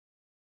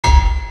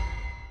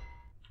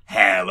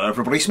Hello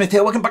everybody, Smith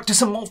here. Welcome back to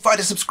some more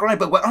Fighter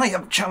Subscriber, where I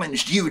have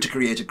challenged you to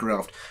create a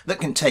craft that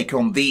can take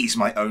on these,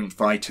 my own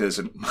fighters,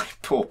 and my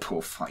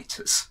poor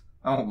fighters.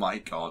 Oh my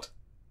god.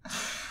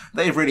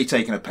 They've really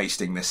taken a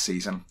pasting this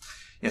season.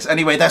 Yes,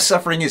 anyway, their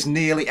suffering is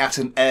nearly at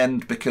an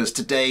end, because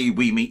today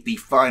we meet the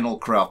final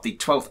craft, the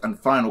 12th and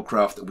final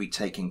craft that will be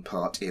taking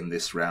part in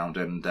this round,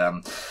 and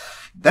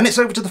then it's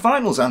over to the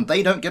finals, and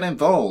they don't get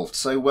involved.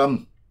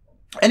 So,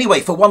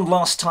 anyway, for one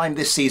last time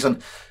this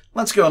season,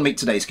 let's go and meet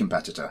today's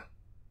competitor.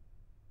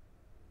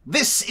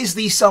 This is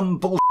the some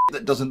bullshit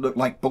that doesn't look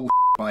like bullshit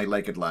by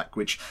Legodlak,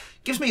 which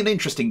gives me an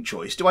interesting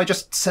choice. Do I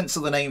just censor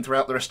the name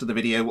throughout the rest of the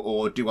video,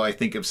 or do I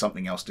think of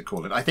something else to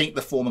call it? I think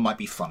the former might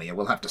be funnier,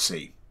 we'll have to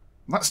see.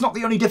 That's not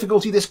the only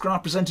difficulty this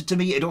craft presented to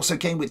me. It also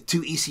came with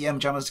 2 ECM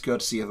jammers,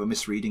 courtesy of a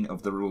misreading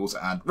of the rules,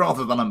 and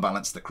rather than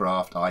unbalance the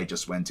craft, I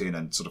just went in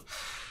and sort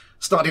of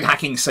started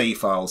hacking save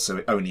files, so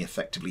it only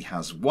effectively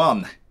has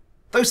 1.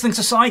 Those things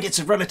aside, it's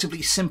a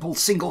relatively simple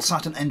single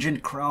Saturn engine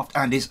craft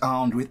and is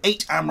armed with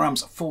 8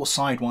 AMRAAMs, 4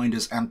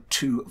 Sidewinders and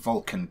 2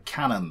 Vulcan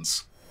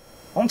cannons.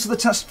 On to the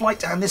test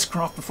flight, and this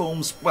craft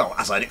performs, well,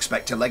 as I'd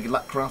expect a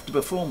Legodlak craft to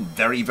perform.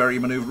 Very, very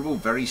manoeuvrable,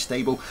 very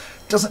stable.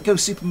 Doesn't go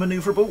super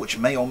manoeuvrable, which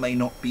may or may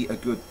not be a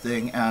good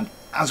thing, and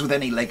as with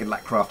any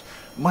Legodlak craft,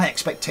 my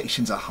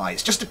expectations are high.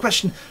 It's just a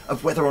question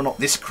of whether or not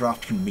this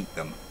craft can meet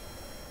them.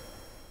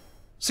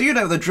 So you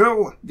know the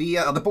drill.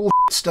 The bull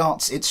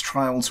starts its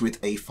trials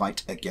with a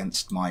fight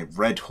against my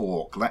Red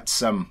Hawk.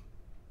 Let's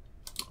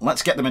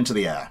get them into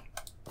the air.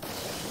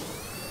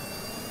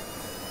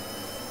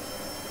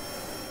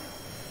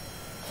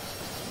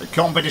 The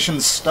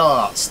competition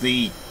starts.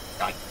 I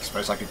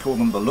suppose I could call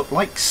them the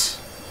look-likes.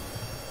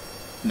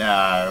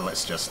 No,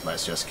 let's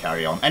just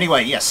carry on.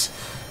 Anyway, yes,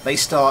 they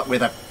start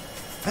with a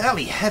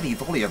fairly heavy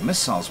volley of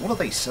missiles. What are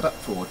they set up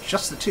for?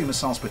 Just the 2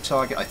 missiles per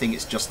target. I think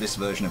it's just this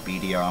version of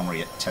BD Armory.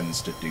 It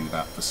tends to do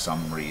that for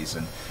some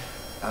reason.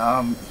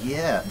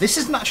 Yeah, this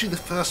isn't actually the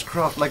first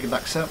craft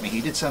Legodlak sent me.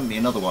 He did send me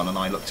another one, and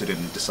I looked at it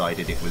and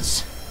decided it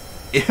was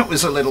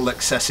a little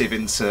excessive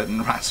in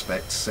certain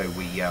aspects. So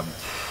we,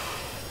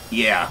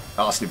 yeah,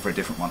 asked him for a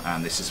different one,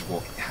 and this is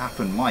what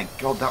happened. My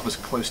god, that was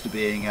close to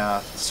being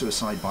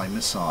suicide by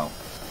missile.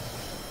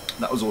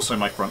 That was also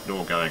my front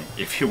door going,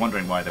 if you're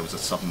wondering why there was a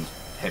sudden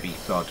heavy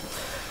thud.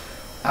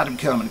 Adam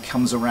Kerman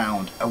comes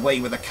around, away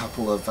with a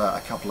couple of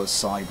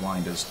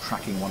Sidewinders,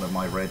 tracking one of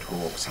my Red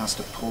Hawks. Has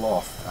to pull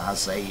off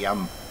as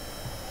a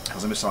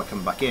missile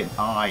coming back in.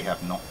 I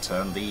have not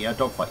turned the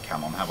dogfight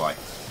cam on, have I?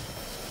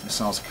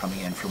 Missiles coming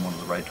in from one of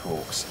the Red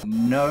Hawks.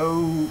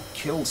 No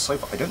kills so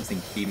far. I don't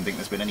even think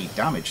there's been any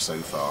damage so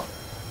far.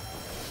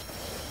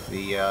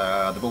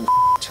 The bull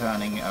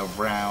turning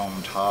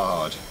around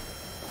hard.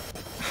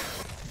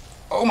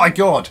 Oh my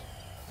god!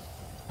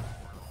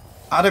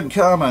 Adam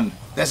Kerman,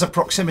 there's a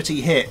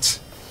proximity hit.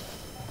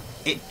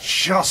 It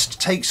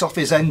just takes off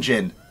his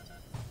engine.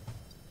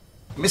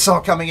 Missile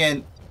coming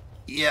in.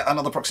 Yeah,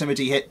 another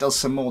proximity hit, does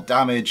some more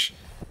damage.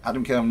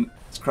 Adam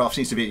Kerman's craft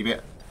seems to be a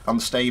bit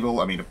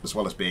unstable. I mean, as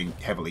well as being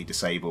heavily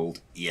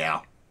disabled. Yeah,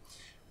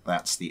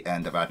 that's the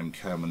end of Adam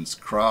Kerman's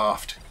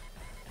craft.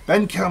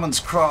 Ben Kerman's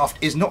craft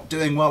is not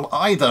doing well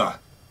either.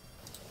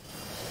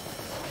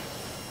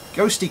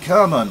 Ghosty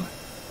Kerman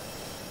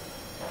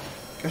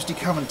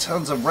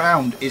turns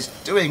around, is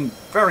doing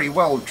very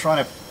well,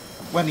 trying to,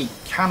 when he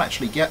can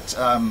actually get,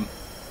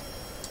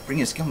 bring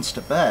his guns to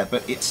bear,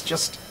 but it's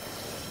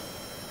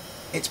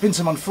been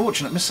some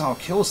unfortunate missile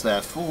kills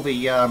there for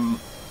the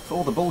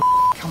bull.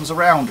 Comes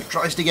around,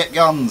 tries to get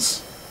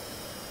guns,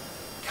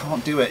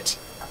 can't do it,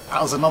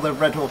 has another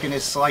Red Hawk in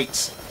his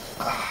sights.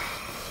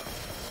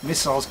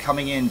 Missiles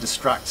coming in,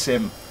 distracts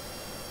him.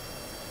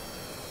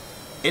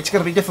 It's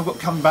going to be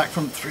difficult coming back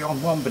from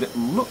 3-on-1, but it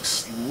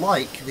looks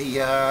like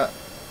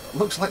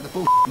the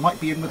bull might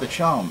be in with a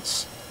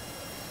chance.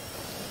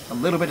 A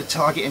little bit of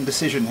target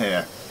indecision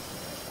here.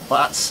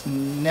 That's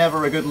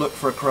never a good look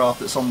for a craft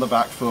that's on the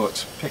back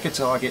foot. Pick a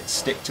target,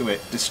 stick to it,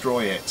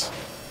 destroy it.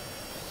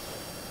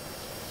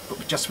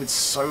 But just with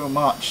so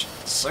much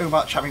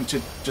having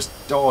to just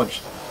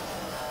dodge.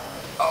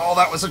 Oh,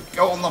 that was a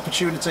golden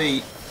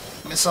opportunity.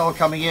 Missile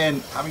coming in,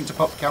 having to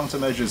pop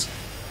countermeasures.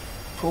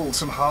 Pull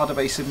some hard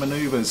evasive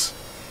manoeuvres.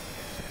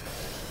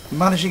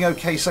 Managing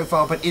okay so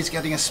far, but is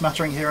getting a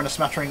smattering here and a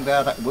smattering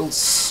there. That will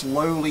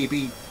slowly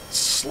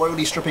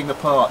stripping the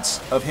parts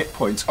of hit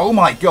points. Oh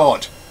my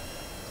god!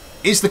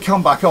 Is the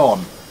comeback on?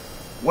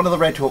 One of the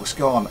Red Hawks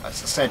gone.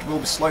 As I said,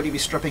 we'll slowly be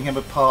stripping him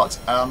apart,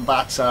 and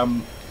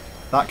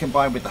that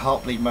combined with the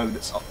Heartbleed mode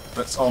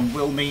that's on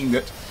will mean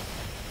that,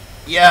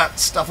 yeah,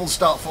 stuff will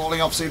start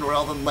falling off sooner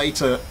rather than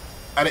later,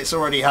 and it's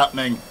already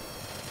happening.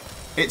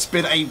 It's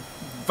been a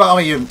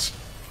valiant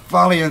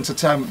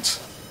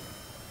attempt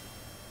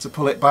to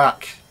pull it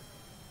back.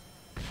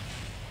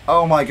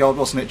 Oh my god,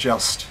 wasn't it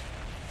just?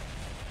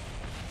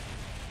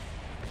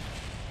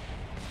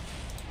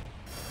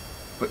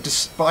 But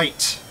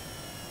despite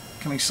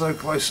coming so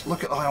close,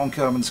 look at Ion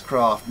Kerman's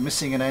craft,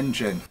 missing an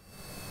engine.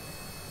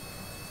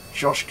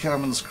 Josh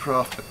Kerman's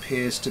craft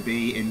appears to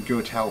be in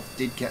good health,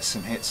 did get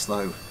some hits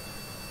though.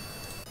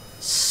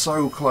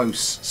 So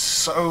close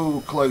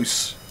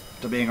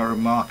to being a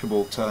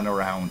remarkable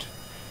turnaround.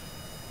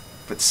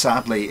 But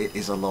sadly, it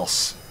is a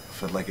loss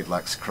for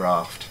Legodlak's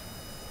craft.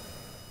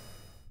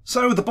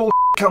 So the ball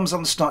comes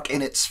unstuck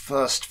in its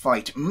first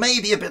fight.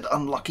 Maybe a bit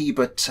unlucky,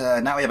 but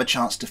now we have a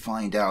chance to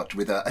find out,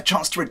 with a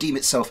chance to redeem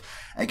itself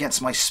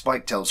against my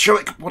Spiketails. Show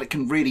it what it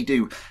can really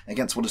do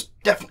against what has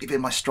definitely been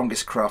my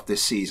strongest craft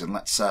this season.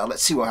 Let's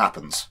see what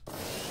happens.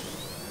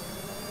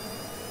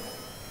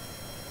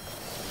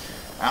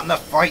 And the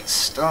fight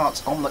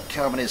starts on the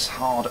Kerbal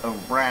hard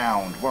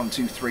around. 1,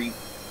 2, 3,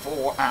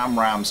 4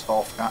 AMRAAMs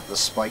off at the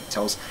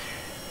Spiketails.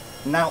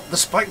 Now, the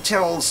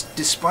Spiketails,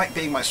 despite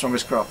being my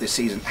strongest craft this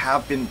season,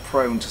 have been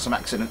prone to some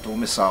accidental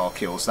missile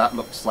kills. That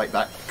looks like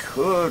that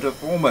could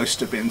have almost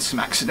have been some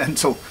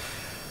accidental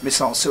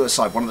missile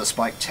suicide. One of the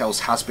Spiketails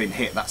has been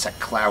hit. That's a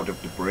cloud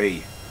of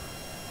debris.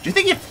 Do you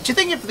think if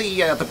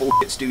the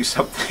bullshits do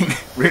something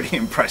really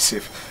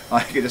impressive,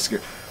 I could just go,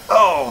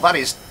 oh, that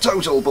is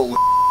total bull.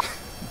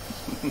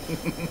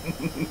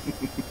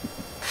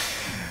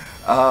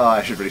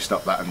 I should really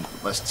stop that and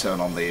let's turn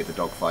on the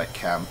dogfight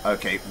cam.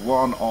 Okay,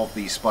 one of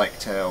the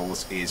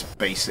Spiketails is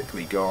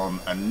basically gone.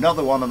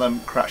 Another one of them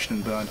crashed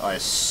and burned. I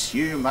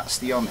assume that's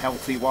the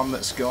unhealthy one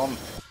that's gone.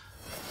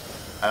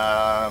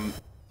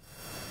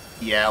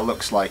 Yeah,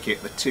 looks like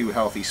it. The two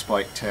healthy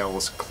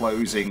Spiketails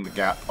closing the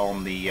gap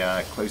on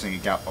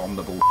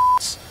the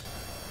bullets.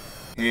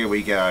 Here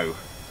we go.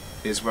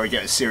 Is where we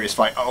get a serious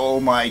fight.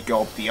 Oh my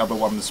god, the other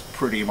one's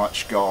pretty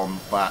much gone.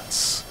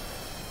 That's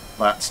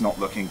not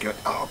looking good.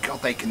 Oh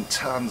god, they can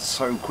turn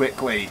so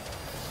quickly.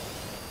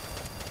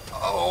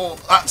 Oh,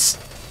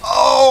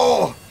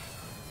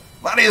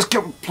 that is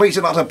complete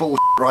and utter bullshit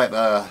right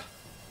there.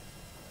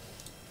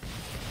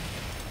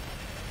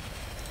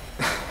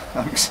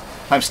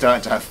 I'm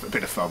starting to have a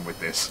bit of fun with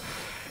this.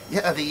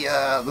 Yeah,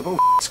 the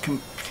bullshit's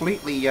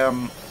completely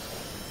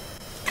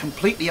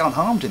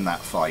unharmed in that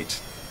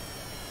fight.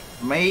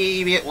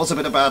 Maybe it was a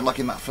bit of bad luck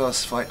in that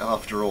first fight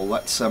after all.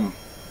 Let's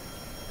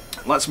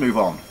move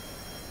on.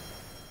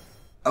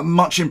 A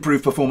much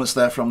improved performance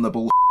there from the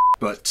bull,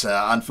 but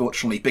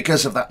unfortunately,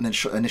 because of that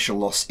initial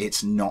loss,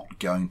 it's not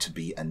going to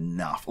be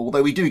enough.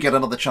 Although we do get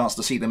another chance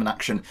to see them in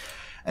action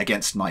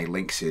against my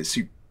Lynxes,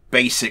 who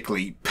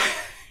basically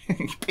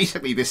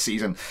this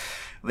season,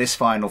 this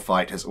final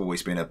fight has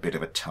always been a bit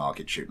of a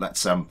target shoot.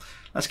 Let's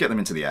get them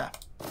into the air.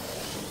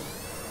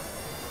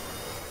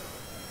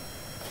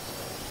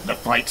 The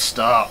fight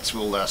starts.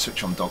 We'll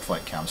switch on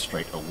dogfight cam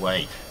straight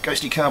away.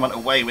 Ghosty Kerman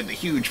away with the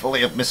huge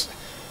volley of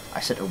I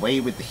said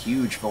away with the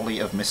huge volley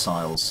of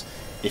missiles.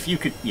 If you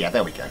could... Yeah,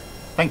 there we go.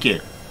 Thank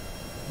you.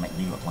 Make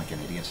me look like an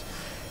idiot.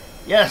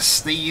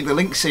 Yes, the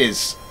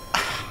Lynxes.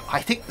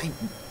 I think they've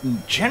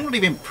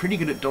generally been pretty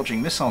good at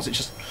dodging missiles. It's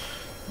just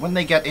when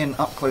they get in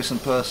up close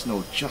and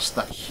personal, just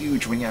that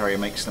huge wing area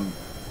makes them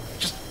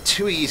just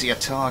too easy a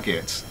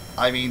target.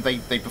 I mean,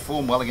 they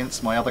perform well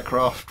against my other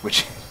craft,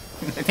 which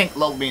I think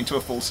lulled me into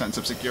a false sense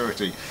of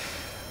security.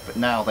 But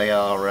now they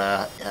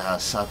are,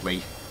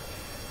 sadly...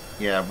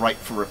 Yeah, ripe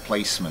for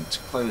replacement.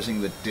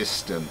 Closing the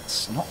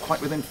distance. Not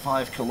quite within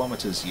 5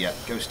 kilometers yet.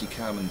 Ghosty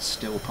Kerman's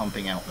still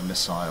pumping out the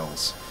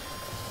missiles.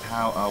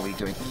 How are we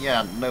doing?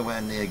 Yeah,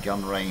 nowhere near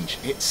gun range.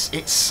 It's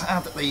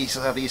sad that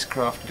these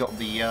craft got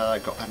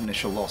that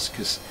initial loss,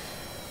 because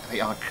they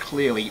are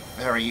clearly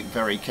very,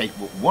 very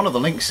capable. One of the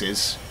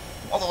Lynxes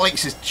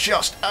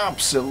just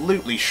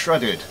absolutely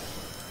shredded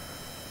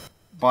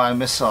by a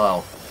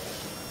missile.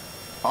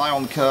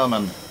 Ion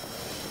Kerman.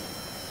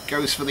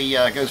 Goes for the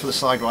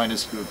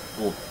sidewinders,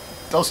 or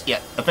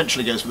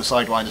eventually goes for the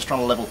sidewinders,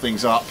 trying to level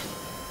things up.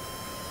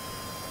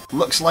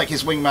 Looks like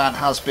his wingman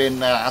has been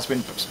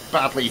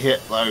badly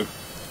hit though.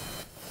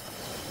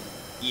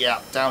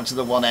 Yeah, down to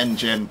the one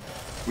engine,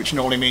 which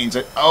normally means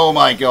that, oh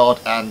my god,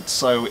 and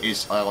so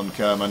is Ion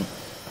Kerman.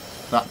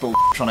 That bull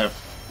trying to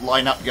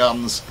line up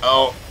guns.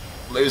 Oh,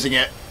 losing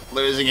it.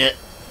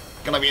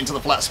 Gonna be into the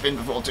flat spin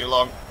before too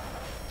long.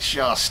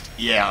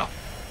 Yeah.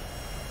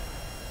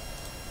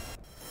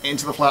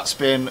 Into the flat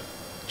spin.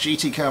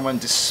 GT Kerman,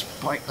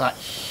 despite that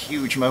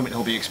huge moment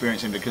he'll be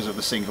experiencing because of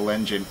the single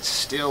engine,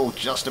 still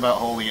just about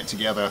holding it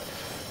together,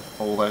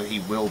 although he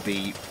will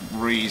be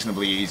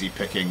reasonably easy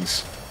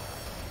pickings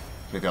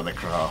with the other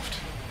craft.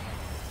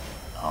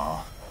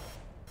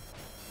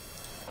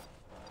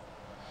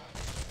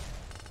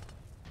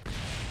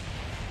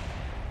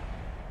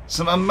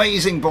 Some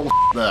amazing bull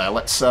there.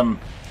 Let's go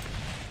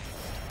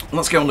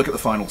and look at the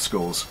final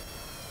scores.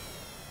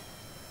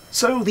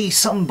 So the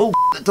some bull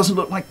that doesn't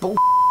look like bull.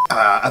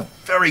 A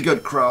very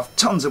good craft,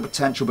 tons of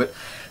potential, but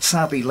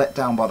sadly let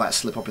down by that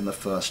slip up in the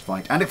first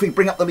fight. And if we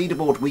bring up the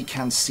leaderboard, we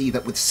can see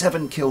that with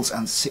 7 kills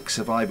and 6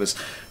 survivors,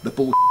 the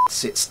bull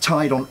sits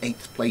tied on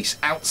 8th place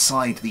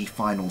outside the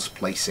finals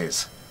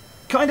places.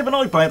 Kind of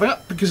annoyed by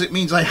that, because it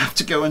means I have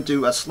to go and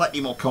do a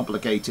slightly more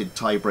complicated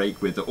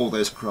tie-break with all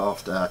those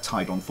craft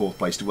tied on 4th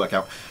place to work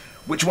out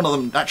which one of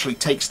them actually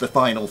takes the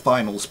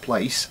finals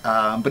place.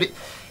 But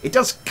it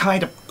does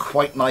kind of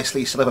quite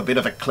nicely still have a bit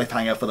of a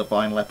cliffhanger for the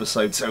final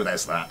episode, so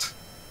there's that.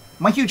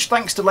 My huge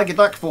thanks to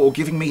Legodlak for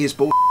giving me his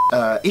bull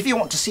If you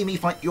want to see me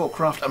fight your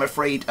craft, I'm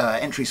afraid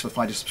entries for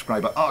Fighter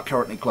Subscriber are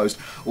currently closed,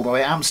 although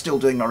I am still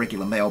doing my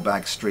regular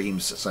mailbag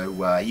streams,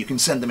 so you can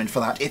send them in for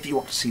that if you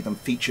want to see them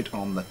featured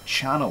on the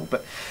channel.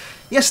 But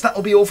yes, that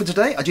will be all for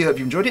today. I do hope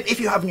you enjoyed it. If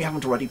you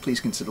haven't already, please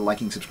consider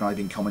liking,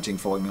 subscribing, commenting,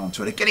 following me on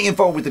Twitter, getting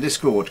involved with the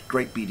Discord,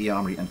 great BD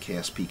Armory and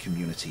KSP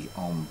community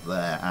on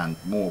there, and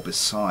more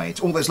besides.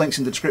 All those links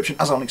in the description,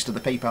 as are links to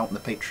the PayPal and the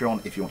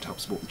Patreon if you want to help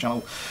support the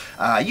channel.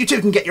 You too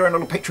can get your own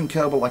little Patreon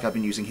Kerbal like I've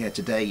been using here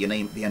today, your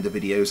name at the end of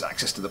videos,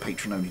 access to the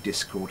Patreon-only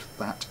Discord,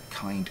 that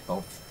kind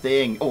of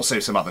thing. Also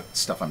some other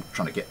stuff I'm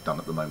trying to get done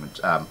at the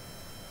moment.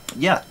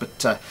 Yeah,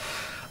 but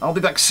I'll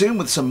be back soon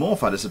with some more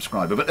Fighter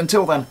Subscriber. But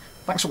until then,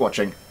 thanks for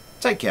watching.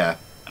 Take care,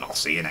 and I'll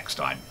see you next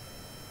time.